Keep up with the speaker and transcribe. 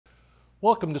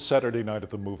Welcome to Saturday Night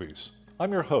at the Movies.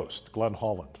 I'm your host, Glenn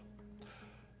Holland.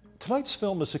 Tonight's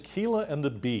film is Akeelah and the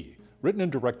Bee, written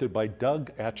and directed by Doug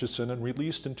Acheson and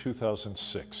released in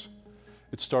 2006.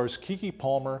 It stars Keke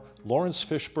Palmer, Lawrence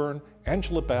Fishburne,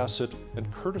 Angela Bassett,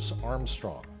 and Curtis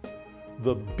Armstrong.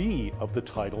 The bee of the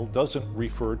title doesn't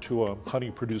refer to a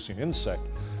honey-producing insect,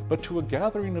 but to a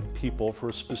gathering of people for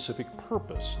a specific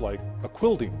purpose, like a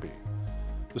quilting bee.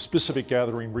 The specific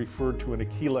gathering referred to in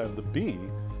Akeelah and the Bee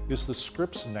is the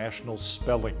Scripps National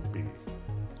Spelling Bee.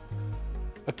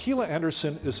 Akeelah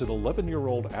Anderson is an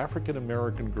 11-year-old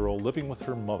African-American girl living with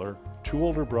her mother, two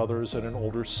older brothers, and an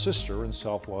older sister in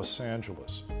South Los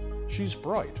Angeles. She's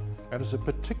bright and has a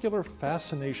particular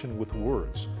fascination with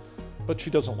words, but she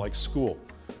doesn't like school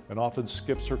and often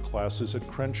skips her classes at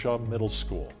Crenshaw Middle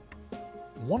School.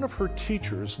 One of her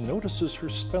teachers notices her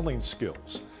spelling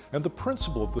skills, and the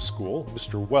principal of the school,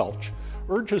 Mr. Welch,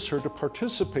 urges her to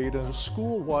participate in a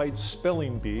school-wide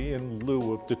spelling bee in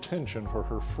lieu of detention for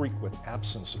her frequent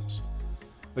absences.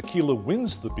 Akeelah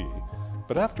wins the bee,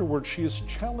 but afterward she is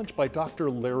challenged by Dr.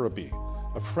 Larrabee,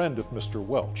 a friend of Mr.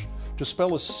 Welch, to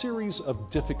spell a series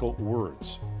of difficult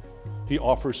words. He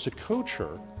offers to coach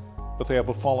her, but they have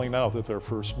a falling out at their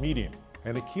first meeting,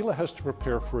 and Akeelah has to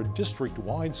prepare for a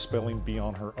district-wide spelling bee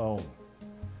on her own.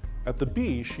 At the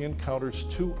bee, she encounters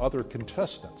two other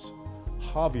contestants,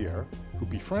 Javier, who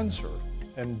befriends her,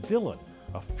 and Dylan,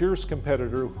 a fierce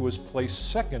competitor who has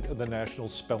placed second in the National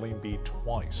Spelling Bee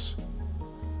twice.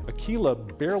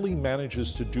 Akeelah barely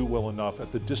manages to do well enough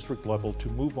at the district level to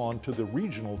move on to the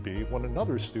regional bee when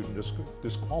another student is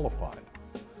disqualified.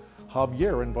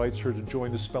 Javier invites her to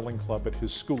join the spelling club at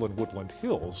his school in Woodland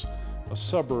Hills, a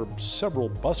suburb several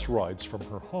bus rides from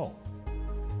her home.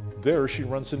 There she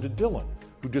runs into Dylan,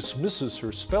 who dismisses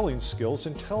her spelling skills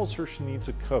and tells her she needs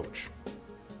a coach.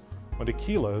 When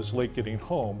Akeelah is late getting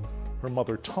home, her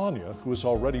mother Tanya, who is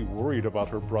already worried about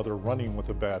her brother running with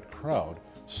a bad crowd,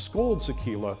 scolds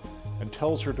Akeelah and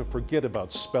tells her to forget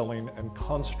about spelling and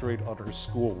concentrate on her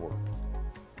schoolwork.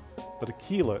 But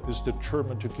Akeelah is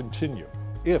determined to continue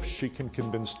if she can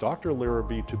convince Dr.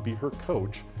 Larrabee to be her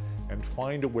coach and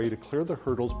find a way to clear the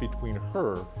hurdles between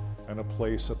her and a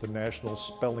place at the National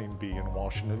Spelling Bee in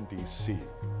Washington, D.C.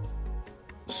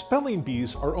 Spelling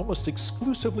bees are almost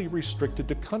exclusively restricted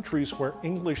to countries where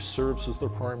English serves as their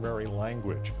primary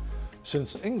language,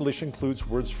 since English includes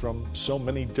words from so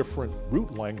many different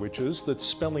root languages that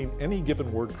spelling any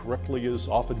given word correctly is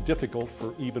often difficult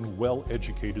for even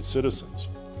well-educated citizens.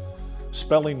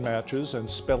 Spelling matches and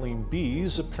spelling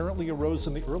bees apparently arose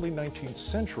in the early 19th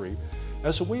century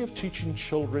as a way of teaching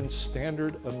children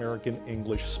standard American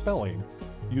English spelling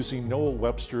using Noah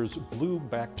Webster's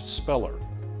Blue-Backed Speller,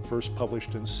 first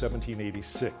published in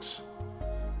 1786.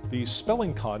 These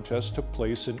spelling contests took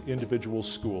place in individual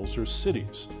schools or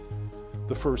cities.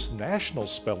 The first national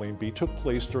spelling bee took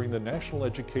place during the National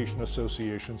Education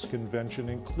Association's convention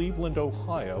in Cleveland,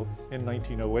 Ohio in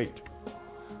 1908.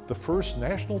 The first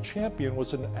national champion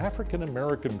was an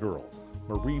African-American girl,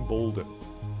 Marie Bolden.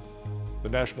 The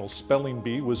National Spelling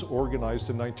Bee was organized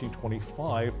in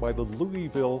 1925 by the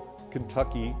Louisville,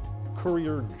 Kentucky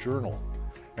Courier Journal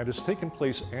and has taken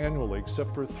place annually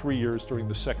except for 3 years during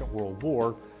the Second World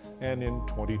War and in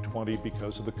 2020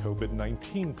 because of the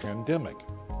COVID-19 pandemic.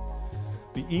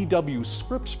 The E.W.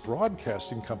 Scripps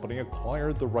Broadcasting Company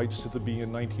acquired the rights to the bee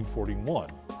in 1941,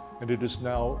 and it is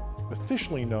now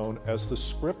officially known as the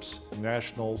Scripps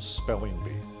National Spelling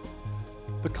Bee.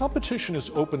 The competition is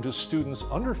open to students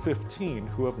under 15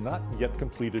 who have not yet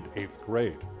completed 8th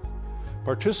grade.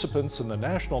 Participants in the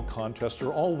national contest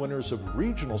are all winners of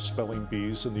regional spelling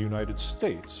bees in the United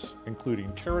States,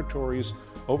 including territories,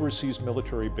 overseas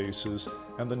military bases,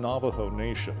 and the Navajo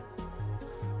Nation.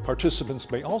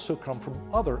 Participants may also come from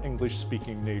other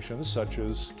English-speaking nations such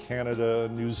as Canada,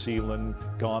 New Zealand,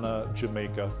 Ghana,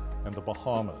 Jamaica, and the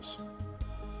Bahamas.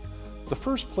 The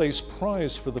first place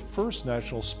prize for the first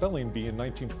National Spelling Bee in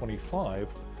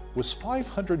 1925 was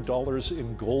 $500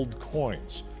 in gold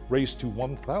coins, raised to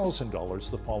 $1,000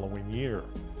 the following year.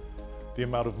 The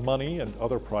amount of money and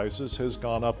other prizes has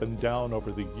gone up and down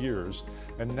over the years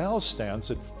and now stands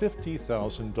at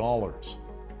 $50,000.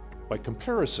 By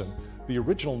comparison, the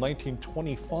original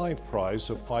 1925 prize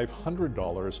of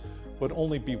 $500 would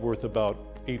only be worth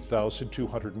about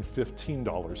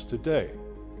 $8,215 today.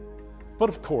 But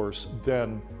of course,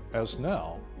 then, as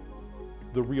now,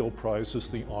 the real prize is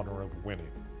the honor of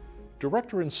winning.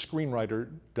 Director and screenwriter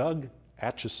Doug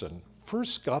Acheson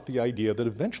first got the idea that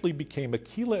eventually became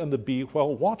Akeelah and the Bee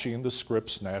while watching the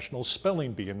Scripps National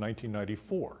Spelling Bee in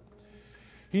 1994.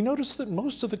 He noticed that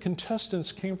most of the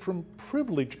contestants came from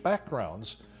privileged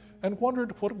backgrounds and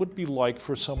wondered what it would be like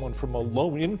for someone from a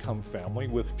low-income family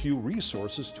with few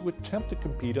resources to attempt to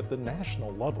compete at the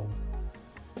national level.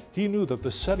 He knew that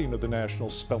the setting of the National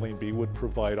Spelling Bee would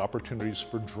provide opportunities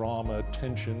for drama,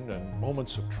 tension, and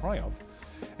moments of triumph,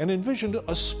 and envisioned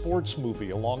a sports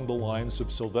movie along the lines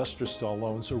of Sylvester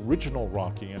Stallone's original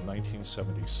Rocky in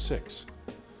 1976.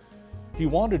 He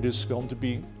wanted his film to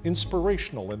be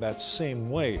inspirational in that same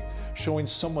way, showing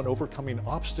someone overcoming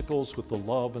obstacles with the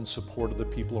love and support of the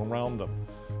people around them,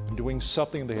 and doing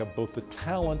something they have both the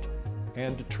talent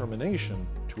and determination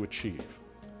to achieve.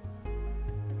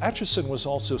 Acheson was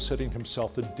also setting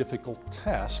himself a difficult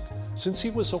task, since he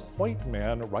was a white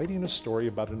man writing a story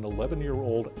about an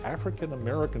 11-year-old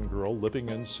African-American girl living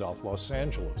in South Los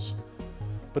Angeles.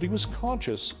 But he was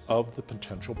conscious of the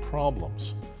potential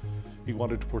problems. He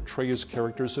wanted to portray his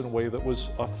characters in a way that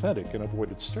was authentic and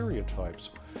avoided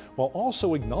stereotypes, while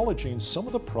also acknowledging some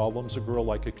of the problems a girl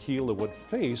like Akeelah would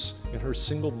face in her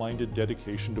single-minded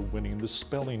dedication to winning the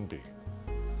spelling bee.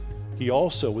 He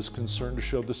also was concerned to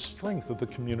show the strength of the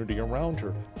community around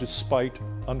her, despite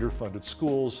underfunded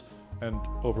schools and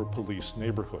over-policed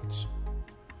neighborhoods.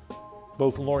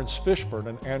 Both Lawrence Fishburne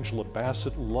and Angela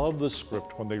Bassett loved the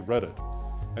script when they read it,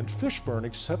 and Fishburne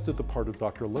accepted the part of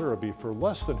Dr. Larrabee for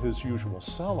less than his usual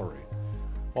salary,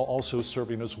 while also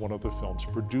serving as one of the film's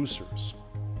producers.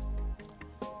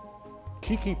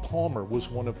 Keke Palmer was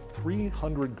one of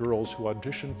 300 girls who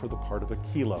auditioned for the part of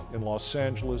Akeelah in Los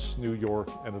Angeles, New York,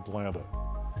 and Atlanta.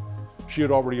 She had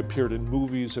already appeared in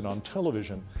movies and on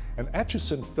television, and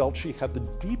Acheson felt she had the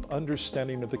deep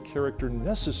understanding of the character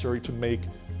necessary to make,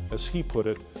 as he put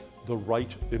it, the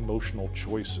right emotional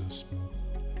choices.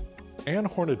 Anne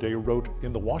Hornaday wrote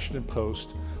in the Washington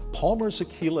Post, "Palmer's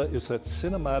Akeelah is that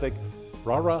cinematic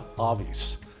rara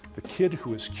avis, the kid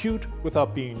who is cute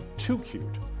without being too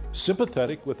cute,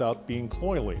 sympathetic without being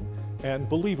cloying, and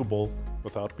believable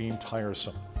without being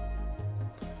tiresome."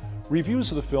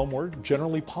 Reviews of the film were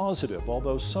generally positive,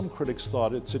 although some critics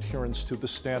thought its adherence to the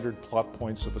standard plot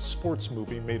points of a sports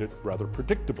movie made it rather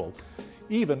predictable,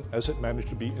 even as it managed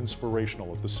to be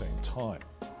inspirational at the same time.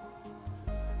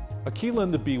 Akeelah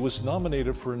and the Bee was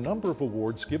nominated for a number of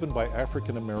awards given by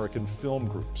African American film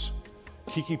groups.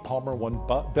 Keke Palmer won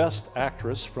Best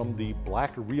Actress from the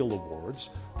Black Reel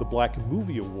Awards, the Black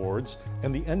Movie Awards,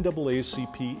 and the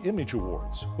NAACP Image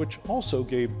Awards, which also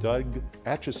gave Doug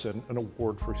Acheson an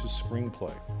award for his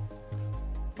screenplay.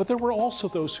 But there were also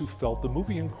those who felt the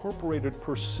movie incorporated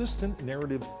persistent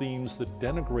narrative themes that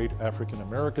denigrate African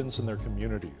Americans and their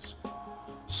communities.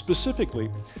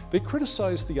 Specifically, they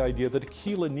criticized the idea that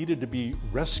Akeelah needed to be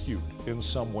rescued in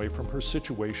some way from her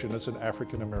situation as an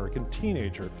African American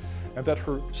teenager, and that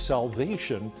her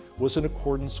salvation was in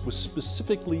accordance with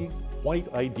specifically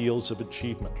white ideals of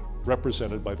achievement,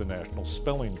 represented by the National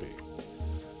Spelling Bee.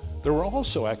 There were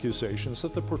also accusations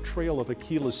that the portrayal of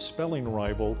Akeelah's spelling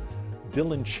rival,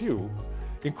 Dylan Chu,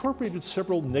 incorporated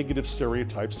several negative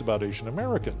stereotypes about Asian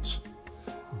Americans.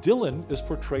 Dylan is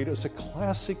portrayed as a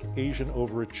classic Asian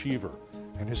overachiever,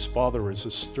 and his father is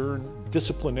a stern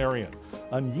disciplinarian,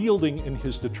 unyielding in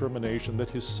his determination that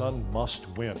his son must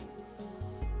win.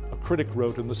 A critic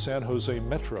wrote in the San Jose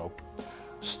Metro,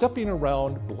 "Stepping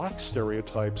around black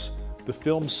stereotypes, the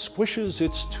film squishes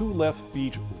its two left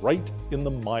feet right in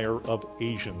the mire of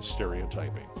Asian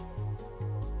stereotyping."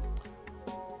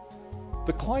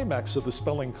 The climax of the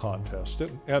spelling contest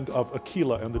and of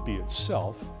Akeelah and the Bee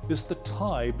itself is the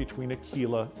tie between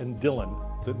Akeelah and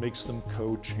Dylan that makes them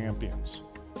co-champions.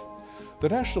 The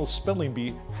National Spelling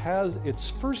Bee has its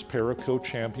first pair of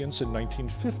co-champions in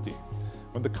 1950,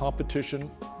 when the competition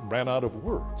ran out of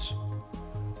words.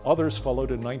 Others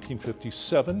followed in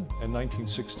 1957 and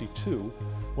 1962,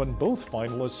 when both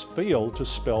finalists failed to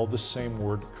spell the same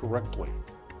word correctly.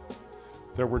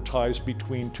 There were ties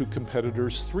between two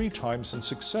competitors 3 times in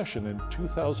succession in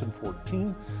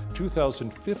 2014,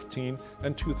 2015,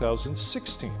 and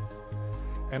 2016.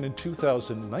 And in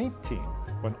 2019,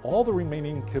 when all the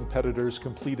remaining competitors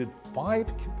completed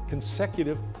 5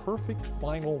 consecutive perfect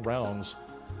final rounds,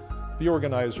 the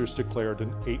organizers declared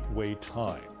an 8-way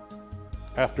tie.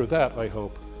 After that, I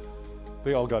hope,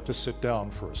 they all got to sit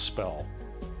down for a spell.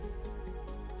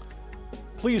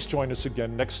 Please join us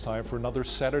again next time for another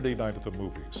Saturday Night at the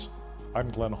Movies. I'm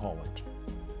Glenn Holland.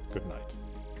 Good night.